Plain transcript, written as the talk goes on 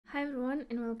Hi everyone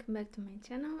and welcome back to my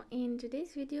channel. In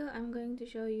today's video I'm going to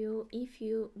show you if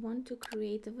you want to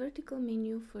create a vertical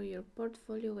menu for your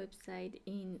portfolio website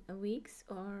in Wix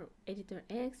or Editor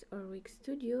X or Wix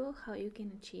Studio, how you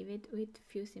can achieve it with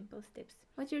few simple steps.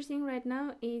 What you're seeing right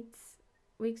now is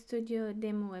Wix Studio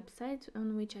demo website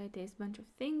on which I test a bunch of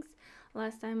things.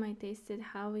 Last time I tested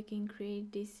how we can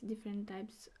create these different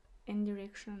types and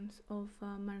directions of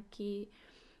marquee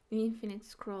infinite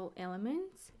scroll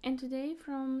elements, and today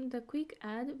from the quick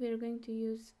add we're going to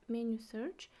use menu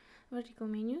search, vertical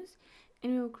menus,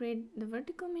 and we will create the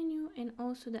vertical menu and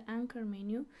also the anchor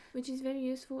menu, which is very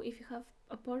useful if you have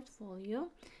a portfolio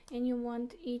and you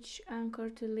want each anchor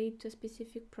to lead to a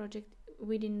specific project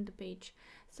within the page.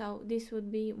 So this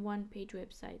would be one page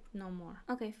website, no more.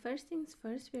 Okay, first things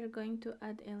first, we are going to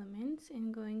add elements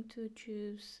and going to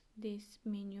choose this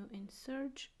menu and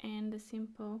search and the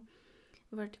simple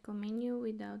vertical menu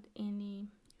without any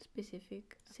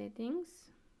specific settings.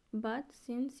 But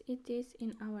since it is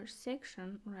in our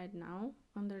section right now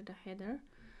under the header,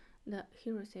 the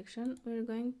hero section, we're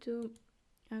going to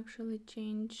actually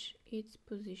change its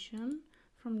position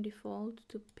from default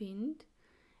to pinned,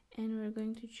 and we're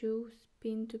going to choose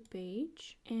pin to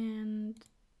page, and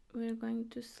we're going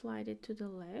to slide it to the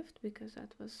left because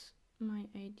that was my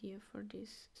idea for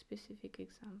this specific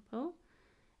example,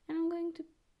 and I'm going to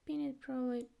pin it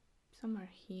probably somewhere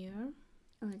here.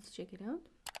 Let's check it out.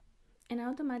 And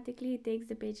automatically it takes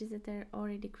the pages that are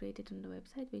already created on the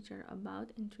website, which are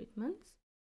about and treatments.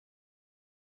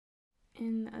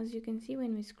 And as you can see,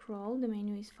 when we scroll, the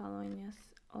menu is following us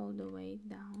all the way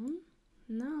down.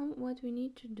 Now what we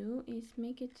need to do is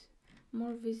make it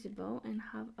more visible and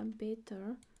have a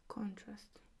better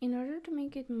contrast. In order to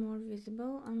make it more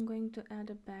visible, I'm going to add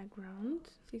a background,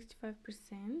 65%.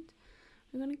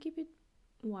 We're going to keep it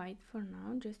white for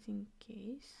now, just in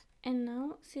case. And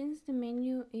now, since the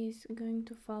menu is going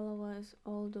to follow us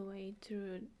all the way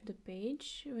through the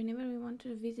page, whenever we want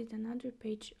to visit another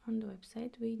page on the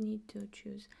website, we need to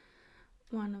choose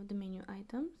one of the menu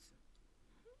items,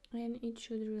 and it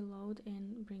should reload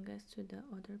and bring us to the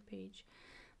other page.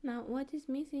 Now what is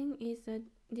missing is that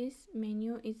this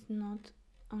menu is not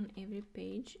on every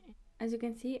page. As you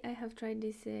can see, I have tried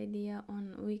this idea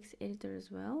on Wix Editor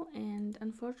as well, and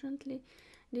unfortunately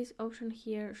this option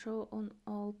here, show on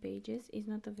all pages, is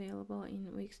not available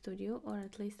in Wix Studio, or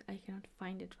at least I cannot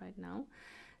find it right now.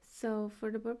 So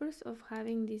for the purpose of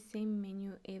having the same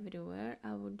menu everywhere,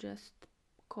 I would just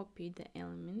copy the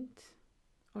element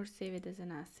or save it as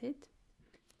an asset.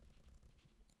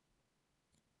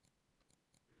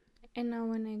 And now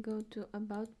when I go to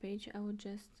about page, I would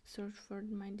just search for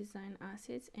my design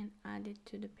assets and add it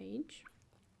to the page.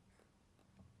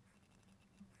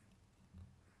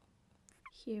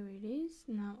 Here it is.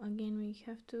 Now again we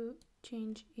have to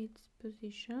change its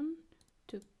position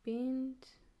to pinned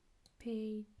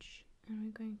page, and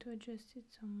we're going to adjust it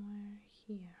somewhere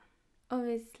here.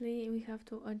 Obviously we have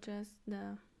to adjust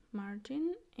the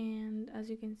margin, and as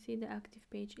you can see the active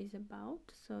page is about,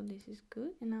 so this is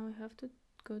good. And now we have to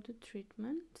go to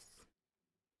treatments.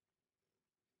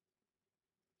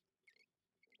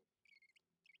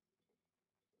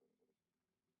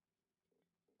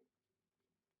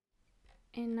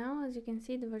 And now as you can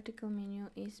see, the vertical menu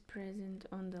is present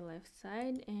on the left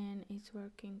side and it's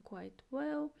working quite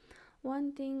well.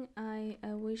 One thing I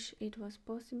wish it was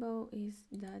possible is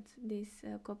that this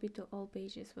copy to all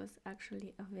pages was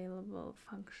actually available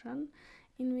function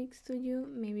in Wix Studio.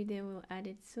 Maybe they will add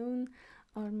it soon,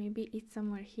 or maybe it's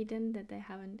somewhere hidden that I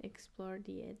haven't explored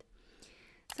yet.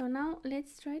 So now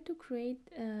let's try to create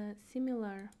a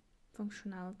similar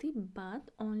functionality but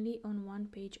only on one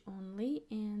page only,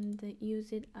 and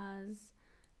use it as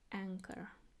anchor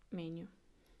menu.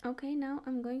 Okay, now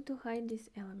I'm going to hide this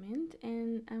element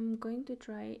and I'm going to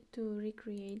try to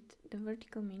recreate the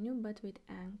vertical menu but with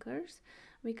anchors,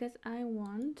 because I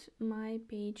want my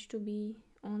page to be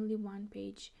only one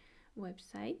page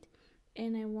website,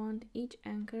 and I want each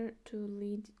anchor to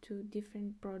lead to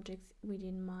different projects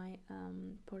within my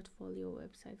portfolio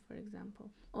website, for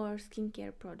example, or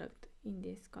skincare product in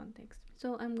this context.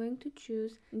 So I'm going to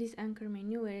choose this anchor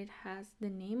menu where it has the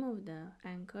name of the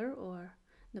anchor or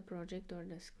the project or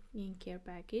the skincare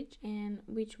package, and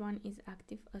which one is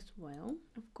active as well.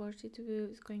 Of course it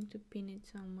is going to pin it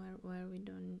somewhere where we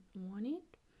don't want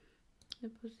it. The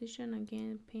position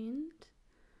again pinned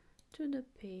to the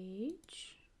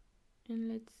page, and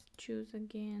let's choose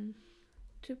again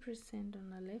 2% on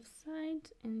the left side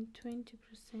and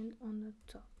 20% on the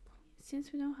top.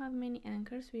 Since we don't have many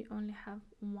anchors, we only have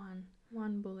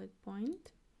one bullet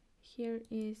point. Here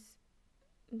is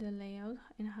the layout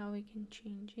and how we can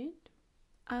change it.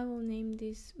 I will name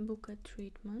this book a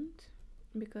treatment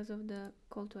because of the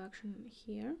call to action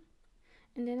here.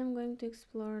 And then I'm going to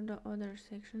explore the other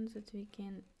sections that we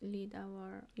can lead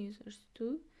our users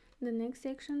to. The next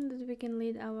section that we can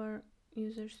lead our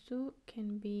users to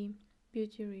can be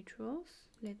beauty rituals.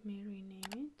 Let me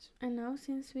rename it. And now,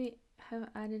 since we have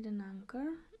added an anchor,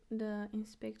 the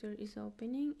inspector is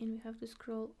opening and we have to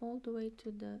scroll all the way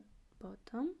to the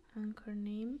bottom. Anchor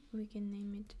name, we can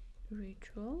name it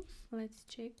rituals. Let's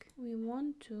check. We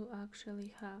want to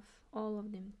actually have all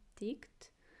of them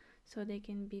ticked so they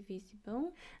can be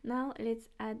visible. Now let's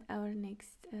add our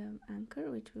next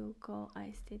anchor, which we'll call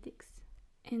aesthetics.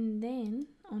 And then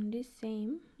on this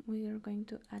same, we are going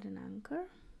to add an anchor.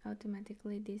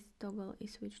 Automatically this toggle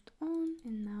is switched on,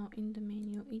 and now in the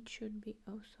menu it should be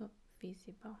also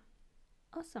visible.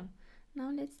 Awesome.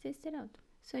 Now let's test it out.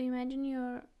 So imagine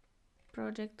your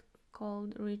project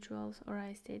called rituals or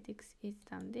aesthetics is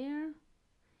down there,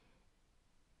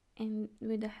 and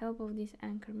with the help of this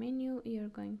anchor menu you're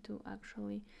going to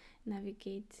actually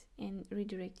navigate and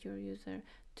redirect your user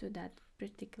to that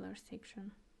particular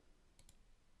section.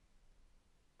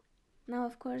 Now,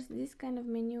 of course, this kind of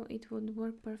menu, it would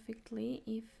work perfectly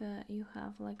if you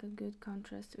have like a good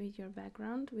contrast with your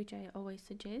background, which I always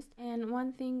suggest. And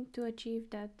one thing to achieve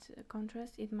that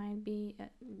contrast, it might be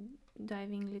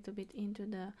diving a little bit into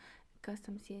the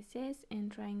custom CSS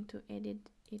and trying to edit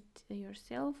it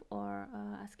yourself, or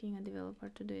asking a developer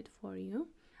to do it for you.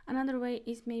 Another way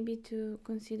is maybe to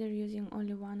consider using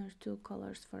only one or two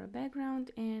colors for a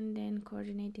background and then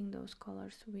coordinating those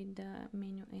colors with the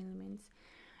menu elements,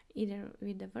 either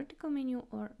with the vertical menu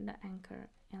or the anchor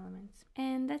elements.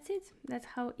 And that's it. That's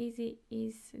how easy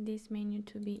is this menu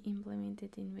to be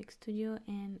implemented in Wix Studio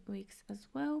and Wix as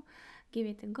well. Give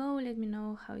it a go. Let me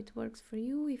know how it works for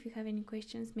you. If you have any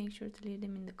questions, make sure to leave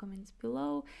them in the comments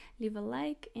below. Leave a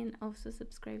like and also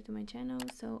subscribe to my channel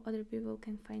so other people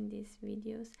can find these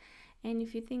videos. And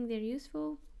if you think they're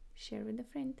useful, share with a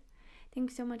friend.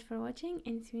 Thank you so much for watching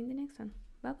and see you in the next one.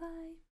 Bye bye.